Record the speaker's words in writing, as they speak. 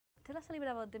tell us a little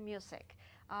bit about the music.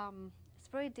 It's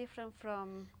very different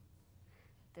from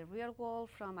the real world,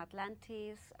 from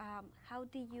Atlantis. How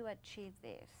did you achieve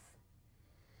this?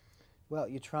 Well,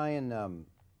 you try and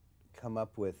come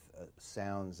up with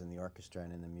sounds in the orchestra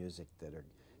and in the music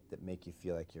that make you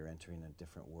feel like you're entering a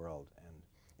different world. And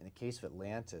in the case of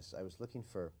Atlantis, I was looking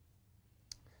for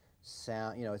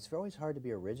sound. You know, it's always hard to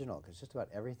be original because just about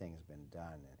everything has been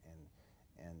done,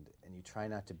 and you try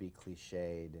not to be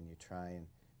cliched, and you try and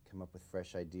come up with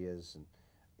fresh ideas. And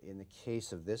in the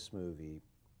case of this movie,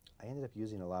 I ended up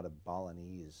using a lot of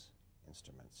Balinese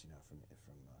instruments, you know,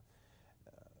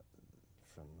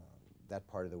 from that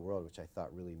part of the world, which I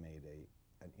thought really made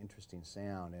an interesting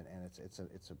sound, and it's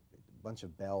a bunch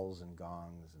of bells and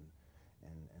gongs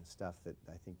and stuff that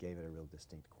I think gave it a real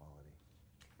distinct quality.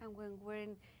 And when we're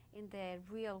in the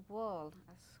real world,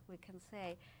 as we can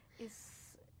say,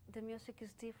 the music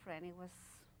is different. It was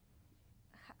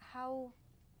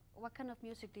what kind of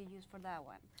music do you use for that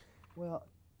one? Well,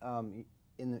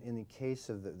 in the case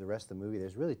of the rest of the movie,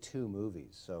 there's really two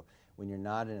movies. So when you're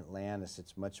not in Atlantis,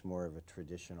 it's much more of a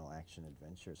traditional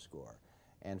action-adventure score.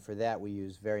 And for that, we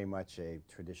use very much a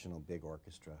traditional big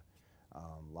orchestra,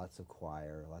 lots of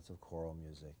choir, lots of choral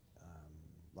music,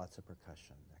 lots of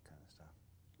percussion, that kind of stuff.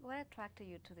 What attracted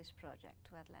you to this project,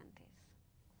 to Atlantis?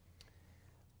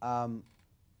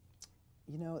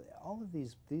 You know, all of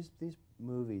these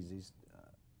movies,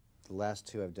 the last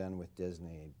two I've done with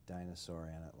Disney, Dinosaur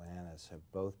and Atlantis, have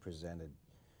both presented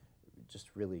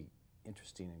just really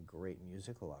interesting and great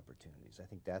musical opportunities. I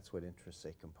think that's what interests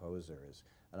a composer, is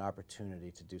an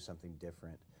opportunity to do something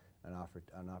different, an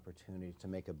opportunity to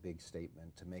make a big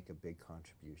statement, to make a big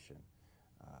contribution.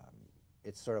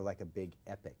 It's sort of like a big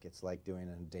epic. It's like doing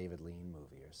a David Lean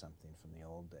movie or something from the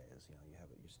old days. You know,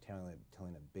 you're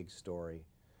telling a big story.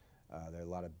 There are a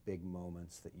lot of big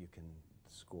moments that you can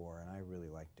score, and I really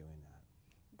like doing that.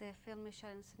 The film is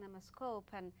shot in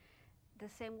CinemaScope, and the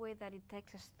same way that it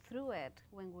takes us through it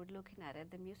when we're looking at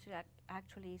it, the music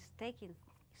actually is taking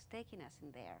us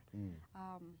in there.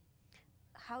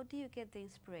 How do you get the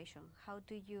inspiration? How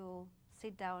do you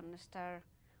sit down and start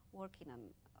working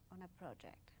on a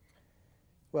project?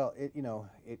 Well,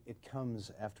 it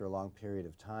comes after a long period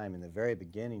of time. In the very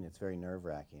beginning, it's very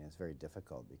nerve-wracking. It's very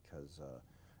difficult because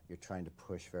you're trying to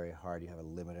push very hard. You have a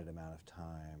limited amount of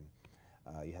time.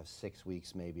 You have 6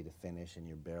 weeks maybe to finish, and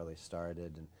you're barely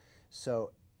started. And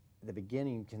so the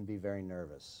beginning can be very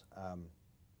nervous.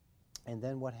 And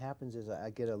then what happens is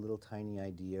I get a little tiny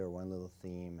idea or one little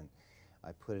theme, and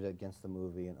I put it against the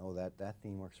movie, and oh, that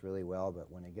theme works really well,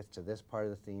 but when it gets to this part of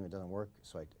the theme, it doesn't work,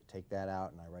 so I take that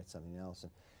out and I write something else.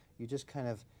 And you just kind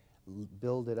of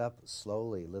build it up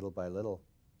slowly, little by little.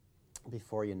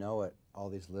 Before you know it, all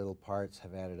these little parts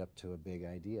have added up to a big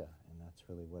idea, and that's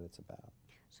really what it's about.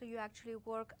 So you actually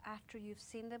work after you've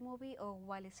seen the movie, or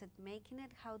while it's making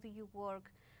it? How do you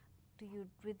work? Do you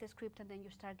read the script and then you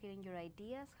start getting your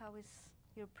ideas? How is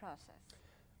your process?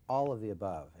 All of the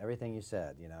above. Everything you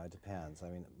said. You know, it depends. I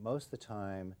mean, most of the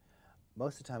time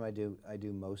I do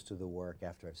most of the work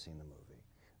after I've seen the movie.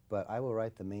 But I will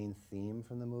write the main theme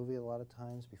from the movie a lot of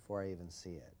times before I even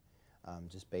see it.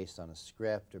 Just based on a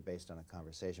script or based on a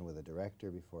conversation with a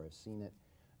director before I've seen it.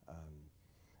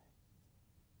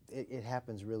 It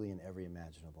happens really in every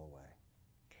imaginable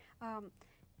way.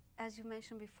 As you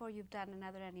mentioned before, you've done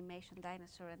another animation,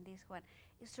 Dinosaur, and this one.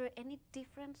 Is there any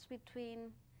difference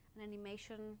between an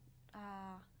animation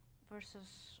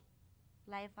versus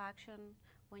live action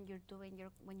when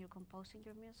you're composing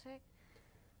your music?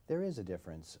 There is a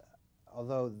difference,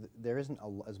 although there isn't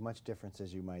as much difference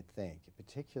as you might think,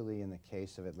 particularly in the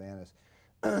case of Atlantis.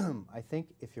 I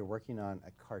think if you're working on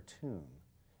a cartoon,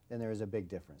 then there is a big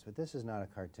difference. But this is not a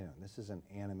cartoon. This is an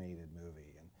animated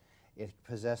movie, and it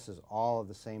possesses all of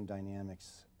the same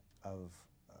dynamics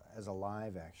as a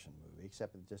live action movie,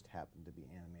 except it just happened to be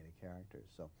animated characters.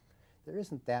 So there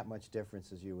isn't that much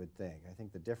difference as you would think. I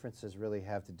think the differences really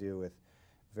have to do with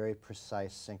very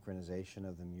precise synchronization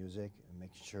of the music and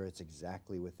making sure it's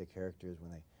exactly with the characters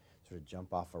when they sort of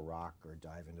jump off a rock or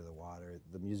dive into the water.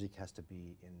 The music has to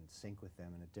be in sync with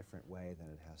them in a different way than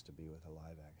it has to be with a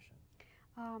live action.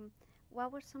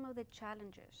 What were some of the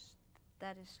challenges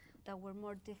that were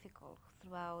more difficult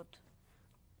throughout?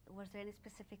 Was there any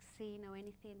specific scene or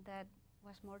anything that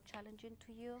was more challenging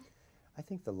to you? I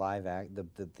think the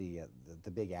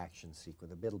big action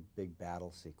sequence, the big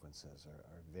battle sequences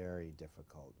are very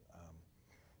difficult.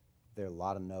 There are a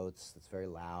lot of notes. It's very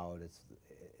loud. It's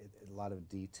a lot of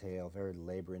detail, very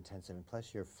labor intensive, and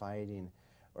plus you're fighting,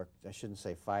 or I shouldn't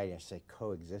say fighting, I should say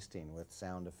coexisting with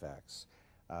sound effects.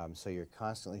 So you're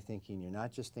constantly thinking. You're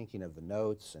not just thinking of the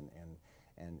notes and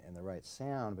and the right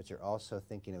sound, but you're also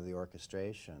thinking of the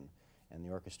orchestration, and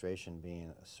the orchestration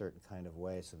being a certain kind of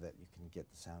way so that you can get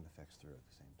the sound effects through at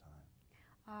the same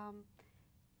time.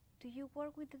 Do you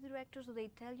work with the directors? Do they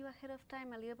tell you ahead of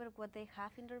time a little bit of what they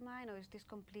have in their mind, or is this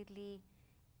completely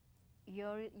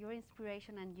your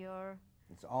inspiration and your...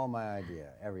 It's all my idea,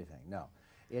 everything. No,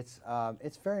 it's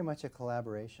very much a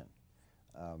collaboration.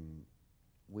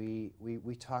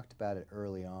 We talked about it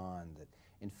early on, that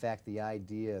in fact the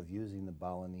idea of using the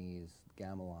Balinese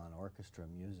gamelan orchestra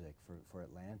music for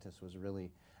Atlantis was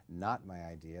really not my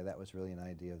idea. That was really an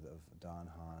idea of Don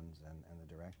Hans and the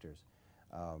directors.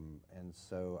 And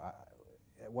so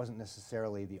it wasn't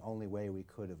necessarily the only way we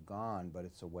could have gone, but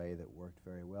it's a way that worked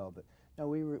very well. But no,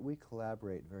 we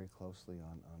collaborate very closely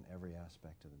on every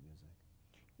aspect of the music.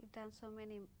 You've done so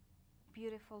many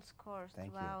beautiful scores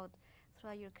Thank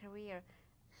throughout your career.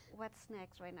 What's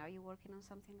next right now? Are you working on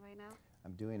something right now?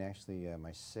 I'm doing actually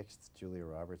my 6th Julia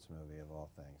Roberts movie of all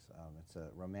things. It's a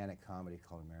romantic comedy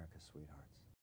called America's Sweethearts.